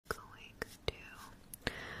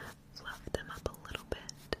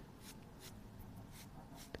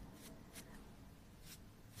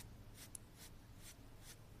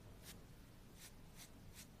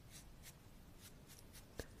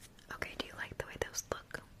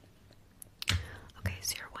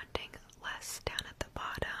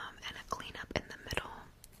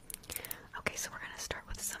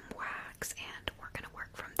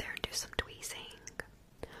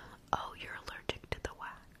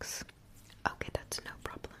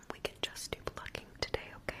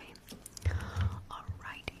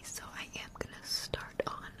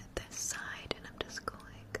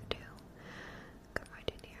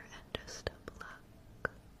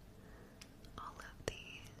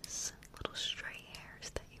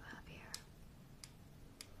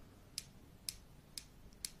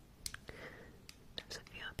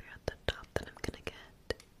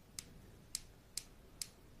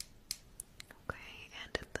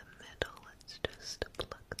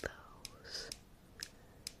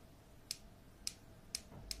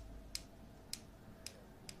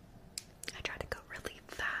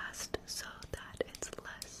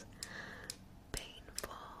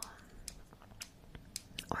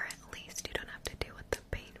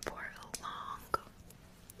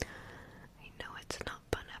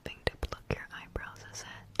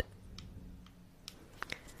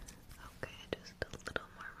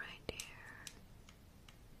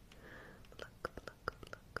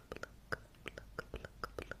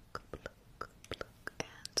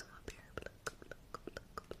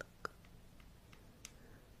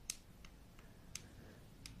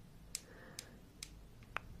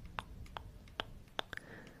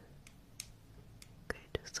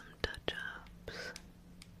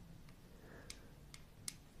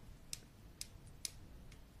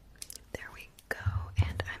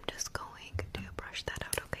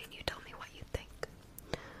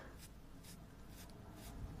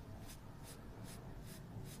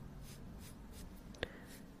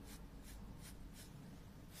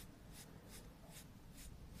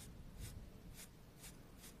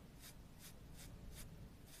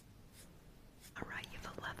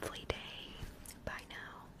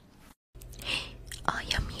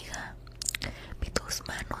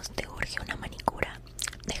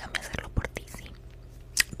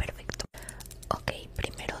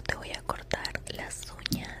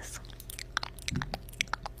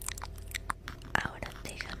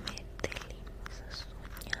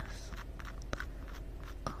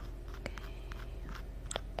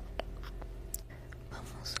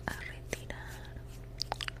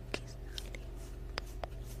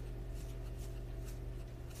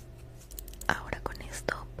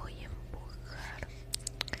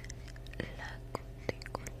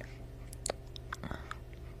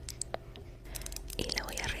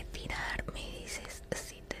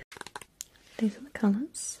these are the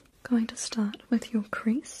colours. I'm going to start with your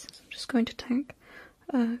crease. So I'm just going to take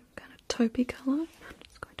a kind of taupey colour. I'm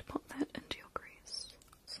just going to pop that into your crease.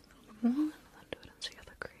 Just a little bit more, and then do it into the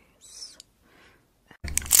other crease.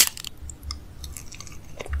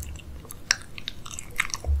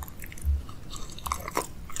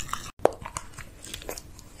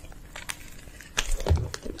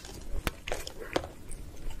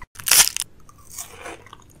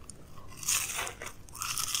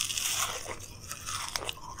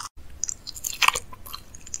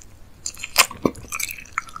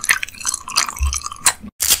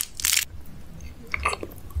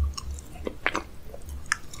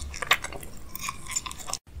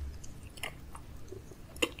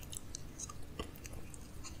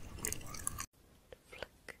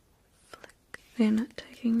 Then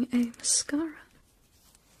taking a mascara.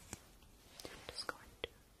 Just going to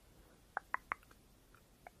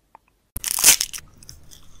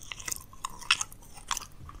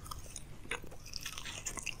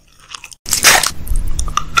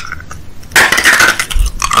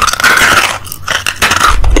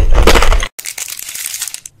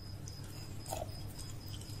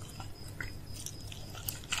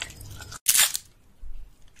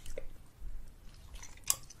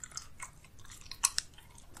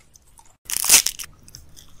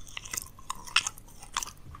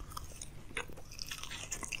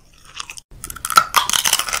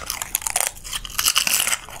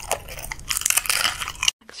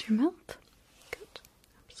your mouth. Good.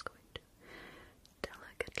 I'm just going to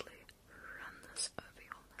delicately run this over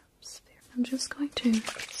your lips. I'm just going to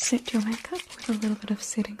set your makeup with a little bit of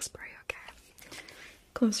setting spray, okay?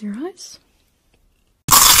 Close your eyes.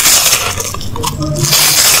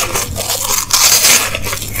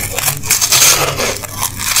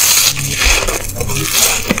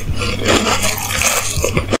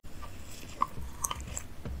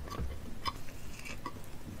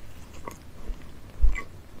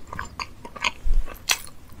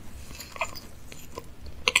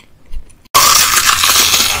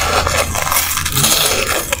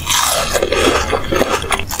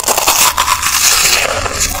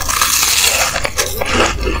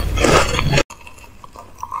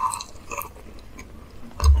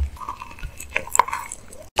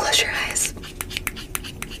 Close your eyes.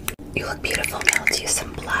 You look beautiful. Now let's use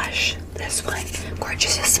some blush. This one.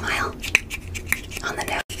 Gorgeous. Just smile on the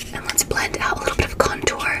nose. And let's blend out a little bit of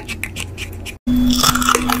contour.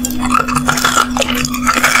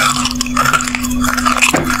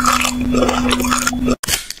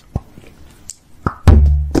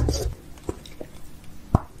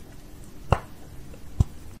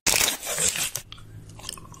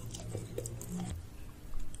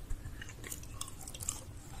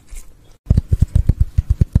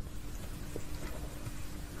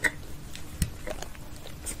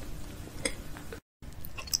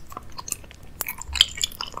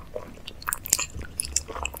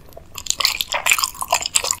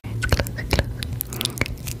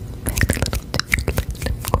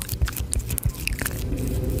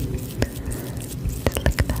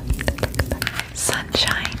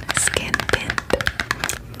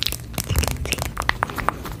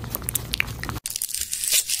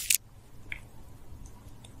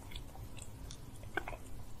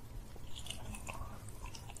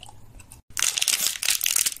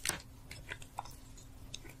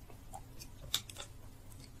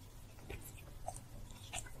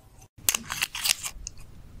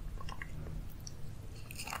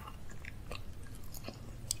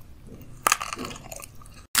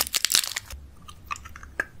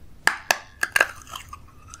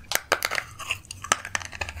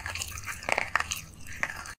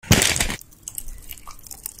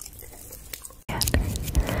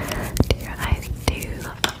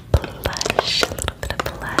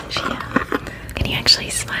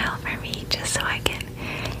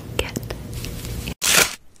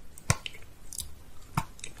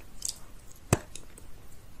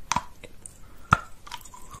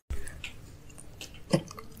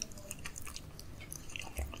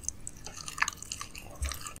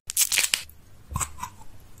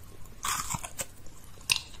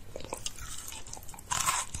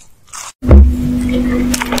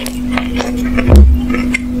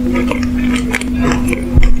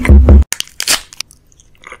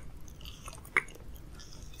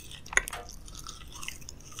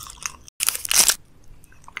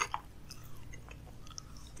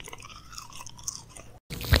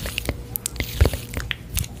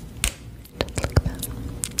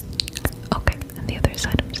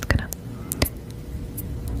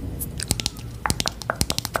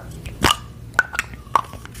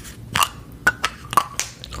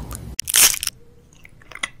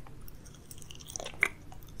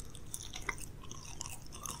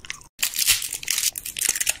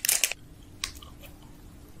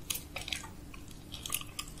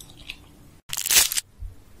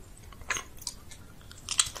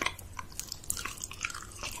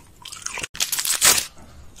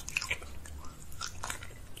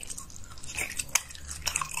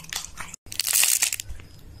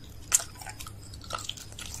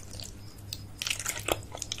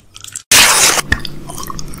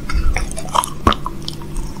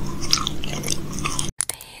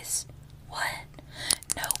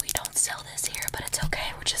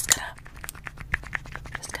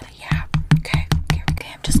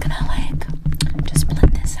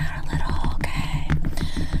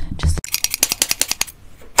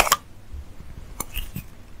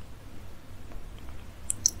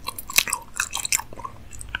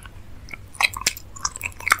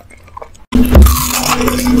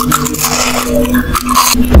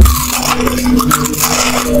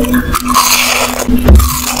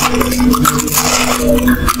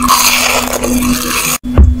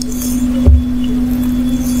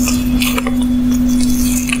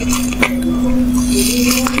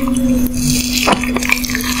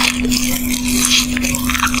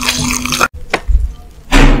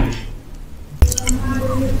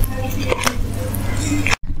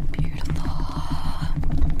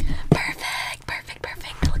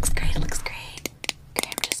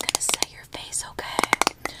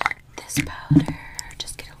 this powder.